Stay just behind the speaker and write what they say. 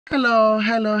Hello.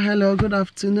 Good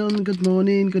afternoon, good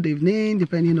morning, good evening,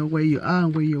 depending on where you are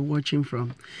and where you're watching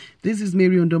from. This is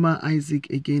Mary Ondoma Isaac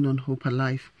again on Hope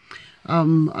Alive.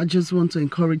 I just want to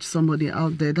encourage somebody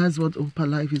out there. That's what Hope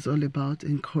Alive is all about: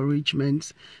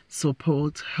 encouragement,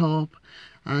 support, help,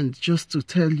 and just to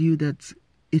tell you that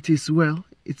it is well.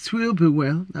 It will be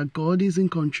well. That God is in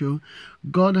control.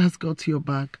 God has got your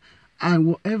back. And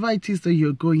whatever it is that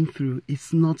you're going through,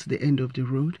 it's not the end of the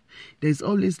road. There's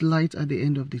always light at the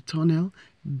end of the tunnel.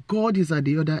 God is at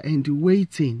the other end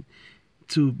waiting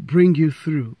to bring you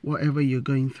through whatever you're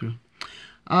going through.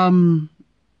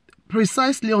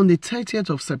 Precisely on the 30th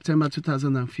of September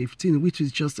 2015, which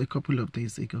is just a couple of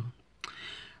days ago.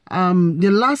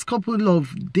 The last couple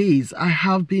of days, I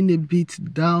have been a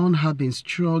bit down, have been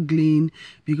struggling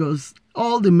because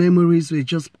all the memories were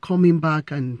just coming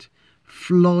back and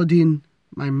flooding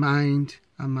my mind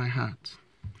and my heart.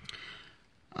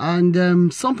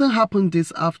 And something happened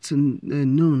this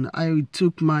afternoon. I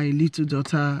took my little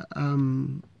daughter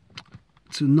to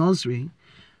nursery.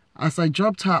 As I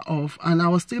dropped her off, and I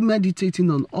was still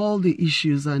meditating on all the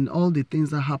issues and all the things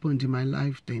that happened in my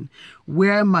life then,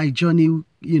 where my journey,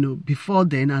 before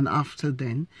then and after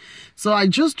then. So I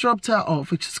just dropped her off,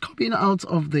 which is coming out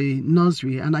of the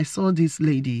nursery, and I saw this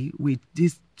lady with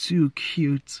these two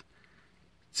cute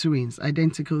twins,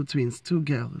 identical twins, two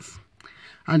girls,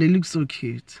 and they look so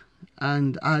cute,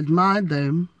 and I admired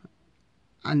them,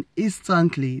 and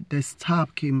instantly the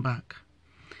stab came back,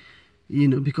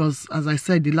 because as I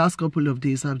said, the last couple of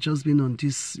days I've just been on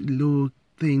this low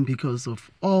thing because of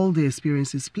all the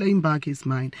experiences playing back his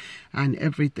mind and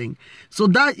everything. So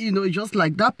that, just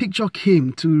like that picture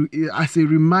came to as a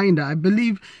reminder. I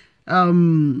believe I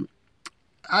want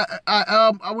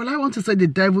to say the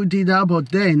devil did that, but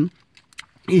then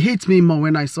it hit me more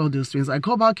when I saw those twins. I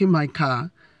got back in my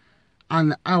car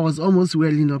and I was almost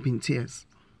welling up in tears.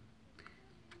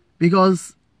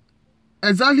 Because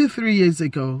exactly 3 years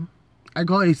ago, I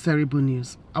got a terrible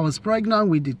news. I was pregnant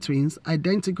with the twins,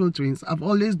 identical twins. I've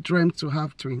always dreamt to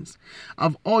have twins.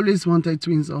 I've always wanted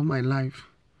twins all my life.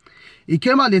 It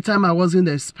came at the time I wasn't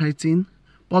expecting,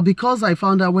 but because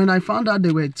when I found out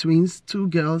they were twins, two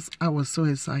girls, I was so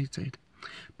excited.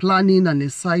 Planning and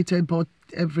excited, but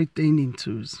everything in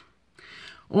twos.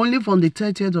 Only from the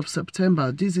 30th of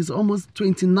September, this is almost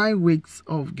 29 weeks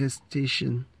of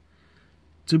gestation,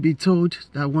 to be told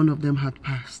that one of them had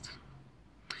passed.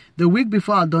 The week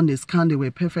before I'd done the scan, they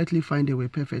were perfectly fine, they were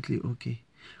perfectly okay.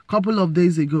 Couple of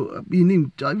days ago,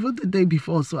 even the day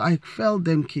before, so I felt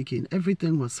them kicking.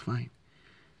 Everything was fine.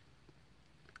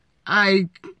 I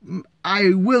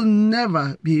will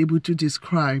never be able to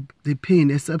describe the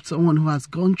pain except someone who has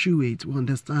gone through it will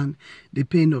understand the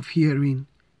pain of hearing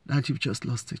that you've just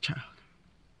lost a child.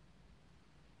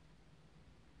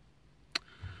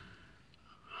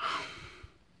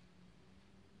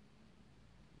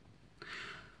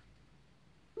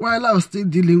 While I was still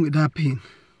dealing with that pain,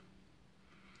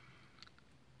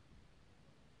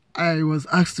 I was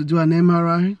asked to do an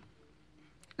MRI.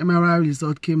 MRI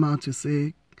result came out to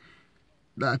say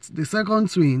that the second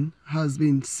twin has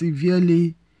a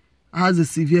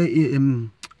severe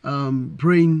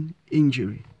brain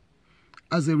injury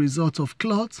as a result of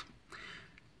blood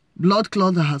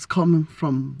clot that has come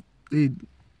from the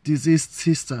deceased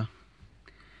sister.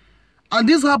 And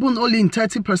this happened only in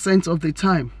 30% of the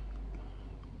time.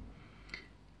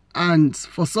 And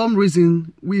for some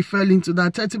reason, we fell into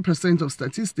that 30% of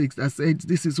statistics that said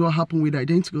this is what happened with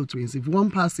identical twins. If one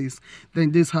passes,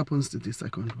 then this happens to the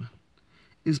second one.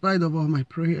 In spite of all my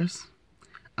prayers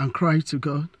and cry to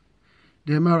God,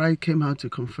 the MRI came out to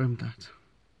confirm that.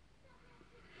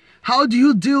 How do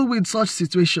you deal with such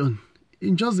situation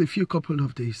in just a few couple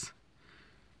of days?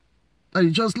 That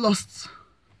you just lost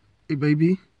a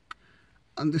baby,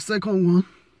 and the second one,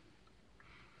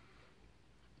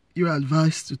 you are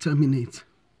advised to terminate.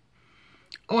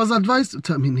 I was advised to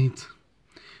terminate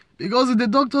because in the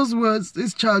doctor's words,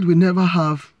 this child will never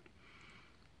have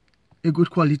a good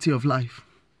quality of life.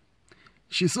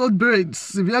 She suffered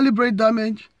severely brain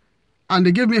damage, and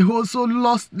they gave me a whole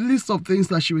list of things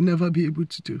that she will never be able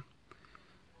to do.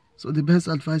 So the best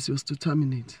advice was to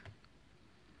terminate.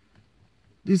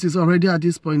 This is already at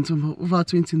this point over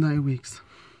 29 weeks.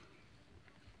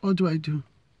 What do I do?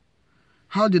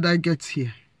 How did I get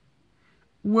here?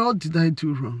 What did I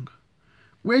do wrong?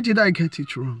 Where did I get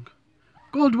it wrong?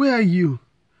 God, where are you?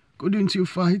 Couldn't you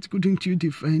fight? Couldn't you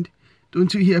defend?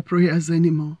 Don't you hear prayers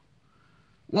anymore?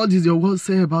 What did your word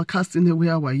say about casting away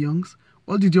our youngs?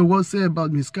 What did your word say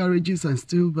about miscarriages and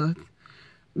stillbirth?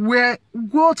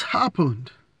 What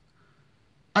happened?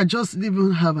 I just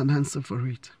didn't have an answer for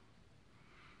it.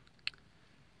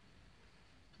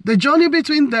 The journey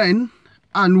between then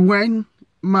and when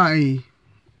my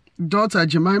daughter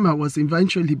Jemima was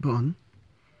eventually born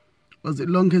was the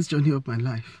longest journey of my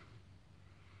life.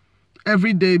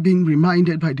 Every day being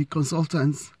reminded by the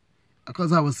consultants,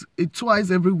 because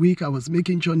twice every week I was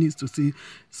making journeys to see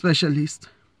specialists.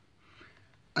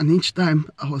 And each time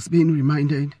I was being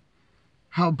reminded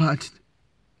how bad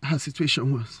her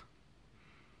situation was.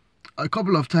 A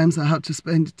couple of times I had to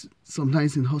spend some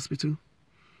nights in hospital.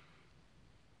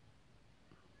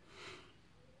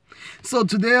 So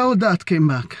today all that came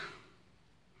back.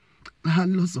 I had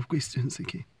lots of questions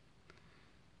again.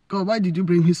 God, why did you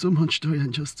bring me so much joy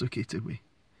and just took it away?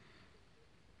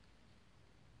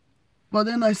 But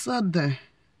then I sat there,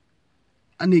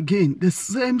 and again, the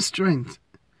same strength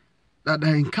that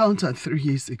I encountered 3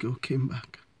 years ago came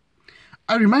back.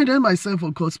 I reminded myself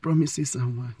of God's promises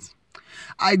and words.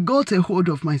 I got a hold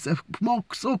of myself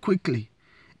so quickly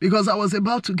because I was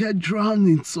about to get drowned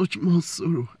in such more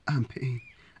sorrow and pain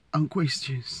and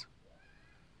questions.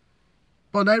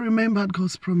 But I remembered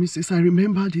God's promises. I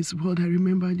remembered His word. I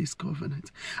remembered His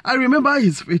covenant. I remember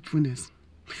His faithfulness.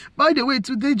 By the way,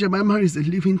 today Jemima is a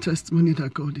living testimony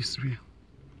that God is real.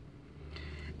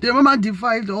 Jemima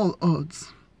defied all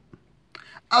odds.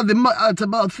 At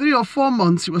about 3 or 4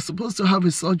 months, she was supposed to have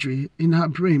a surgery in her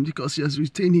brain because she was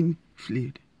retaining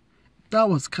fluid. That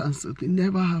was cancelled. It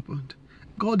never happened.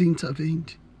 God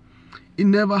intervened. It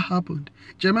never happened.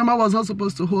 Jemima was not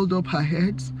supposed to hold up her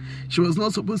head. She was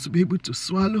not supposed to be able to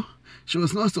swallow. She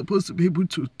was not supposed to be able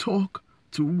to talk,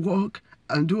 to walk,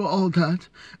 and do all that.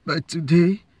 But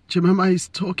today, Jemima is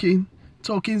talking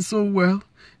so well.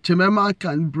 Jemima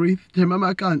can breathe.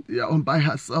 Jemima can by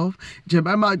herself.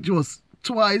 Jemima was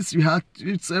twice, you had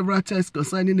several tests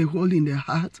concerning a hole in the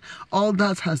heart. All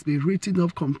that has been written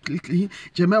up completely.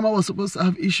 Jemima was supposed to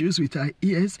have issues with her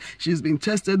ears. She's been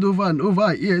tested over and over.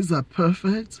 Her ears are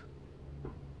perfect.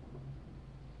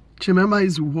 Jemima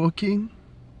is walking.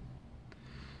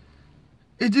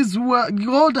 It is what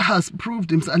God has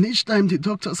proved Himself, and each time the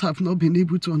doctors have not been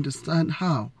able to understand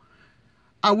how.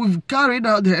 And we've carried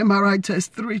out the MRI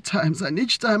test 3 times, and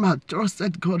each time I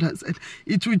trusted God and said,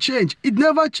 it will change. It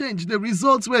never changed. The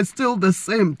results were still the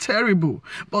same, terrible.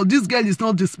 But this girl is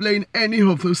not displaying any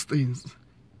of those things.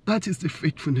 That is the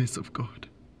faithfulness of God.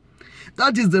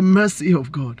 That is the mercy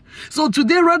of God. So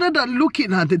today, rather than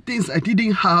looking at the things I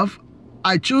didn't have,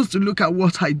 I chose to look at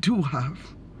what I do have.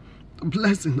 The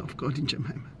blessing of God in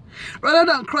Jemima.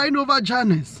 Rather than crying over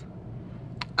Janice,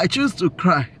 I chose to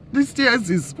cry. This tears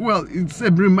is, well, it's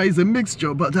a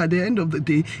mixture, but at the end of the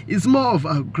day, it's more of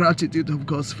a gratitude of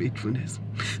God's faithfulness.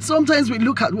 Sometimes we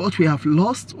look at what we have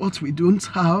lost, what we don't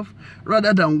have,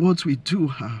 rather than what we do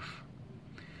have.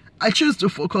 I choose to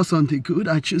focus on the good.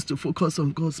 I choose to focus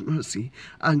on God's mercy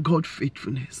and God's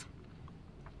faithfulness.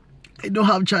 I don't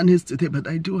have Janice today, but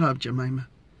I do have Jemima.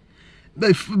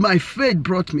 My faith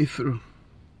brought me through.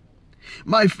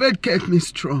 My faith kept me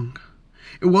strong.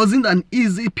 It wasn't an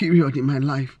easy period in my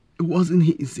life. It wasn't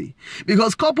easy.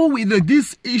 Because coupled with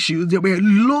these issues, there were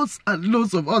lots and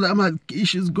lots of other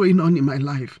issues going on in my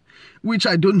life, which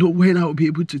I don't know when I will be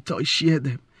able to share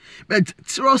them. But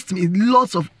trust me,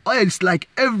 lots of oils, like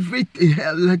everything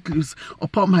hell let loose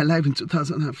upon my life in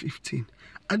 2015.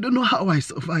 I don't know how I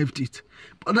survived it,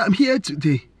 but I'm here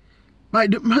today by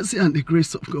the mercy and the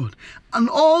grace of God. And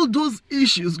all those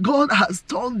issues, God has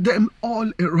turned them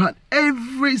all around,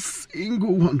 every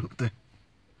single one of them.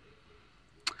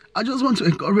 I just want to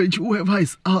encourage whoever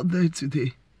is out there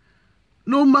today,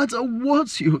 no matter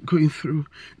what you're going through,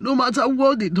 no matter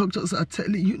what the doctors are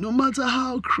telling you, no matter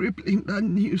how crippling that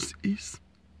news is,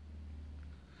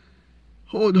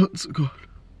 hold on to God.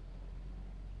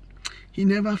 He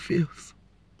never fails.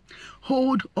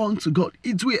 Hold on to God.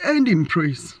 It will end in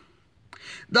praise.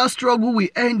 That struggle will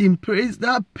end in praise.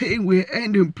 That pain will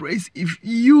end in praise if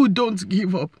you don't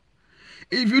give up.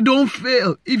 If you don't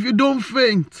fail. If you don't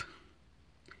faint.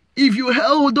 If you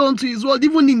hold on to His word,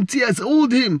 even in tears,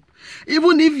 hold Him.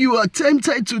 Even if you are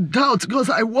tempted to doubt, because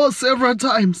I was several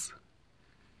times.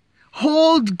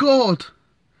 Hold God.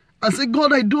 And say,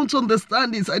 God, I don't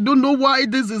understand this. I don't know why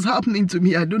this is happening to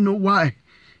me. I don't know why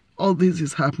all this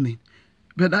is happening.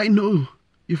 But I know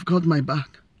you've got my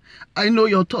back. I know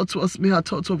your thoughts towards me are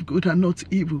thoughts of good and not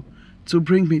evil, to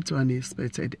bring me to an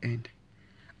expected end.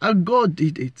 And God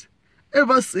did it.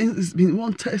 Ever since, it's been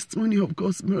one testimony of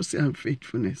God's mercy and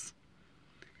faithfulness.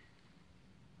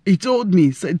 He told me,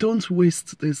 he said, don't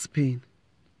waste this pain.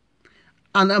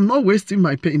 And I'm not wasting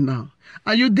my pain now.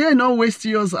 And you dare not waste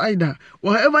yours either.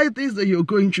 Whatever it is that you're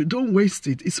going through, don't waste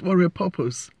it. It's for a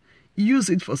purpose. Use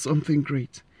it for something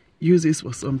great. Use it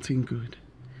for something good.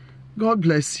 God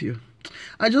bless you.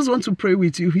 I just want to pray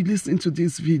with you if you listen to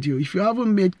this video. If you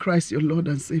haven't made Christ your Lord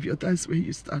and Savior, that's where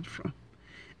you start from.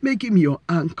 Make him your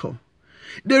anchor.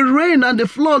 The rain and the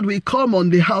flood will come on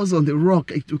the house on the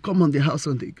rock. It will come on the house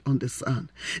on the sand.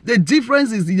 The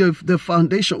difference is the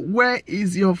foundation. Where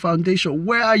is your foundation?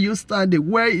 Where are you standing?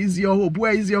 Where is your hope?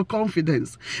 Where is your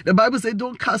confidence? The Bible says,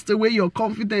 don't cast away your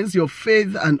confidence, your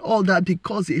faith, and all that,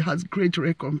 because it has great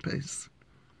recompense.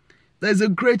 There's a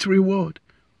great reward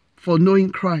for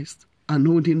knowing Christ and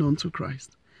holding on to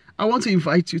Christ. I want to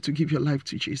invite you to give your life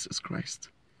to Jesus Christ.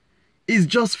 It's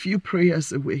just few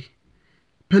prayers away.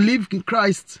 Believe in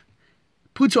Christ.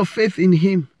 Put your faith in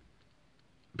him.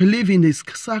 Believe in his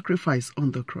sacrifice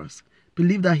on the cross.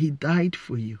 Believe that he died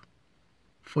for you,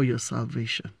 for your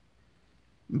salvation.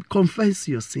 Confess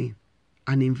your sin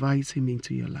and invite him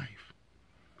into your life.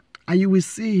 And you will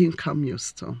see him calm your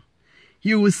storm.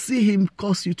 You will see him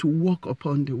cause you to walk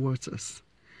upon the waters.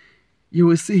 You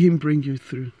will see him bring you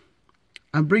through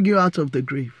and bring you out of the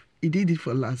grave. He did it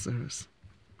for Lazarus.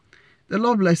 The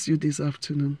Lord bless you this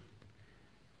afternoon.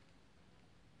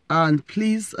 And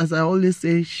please, as I always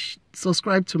say,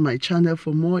 subscribe to my channel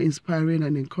for more inspiring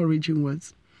and encouraging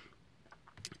words.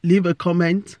 Leave a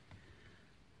comment.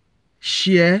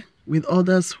 Share with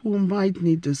others who might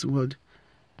need this word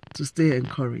to stay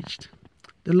encouraged.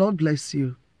 The Lord bless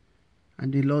you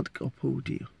and the Lord uphold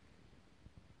you.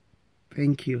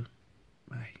 Thank you.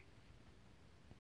 Bye.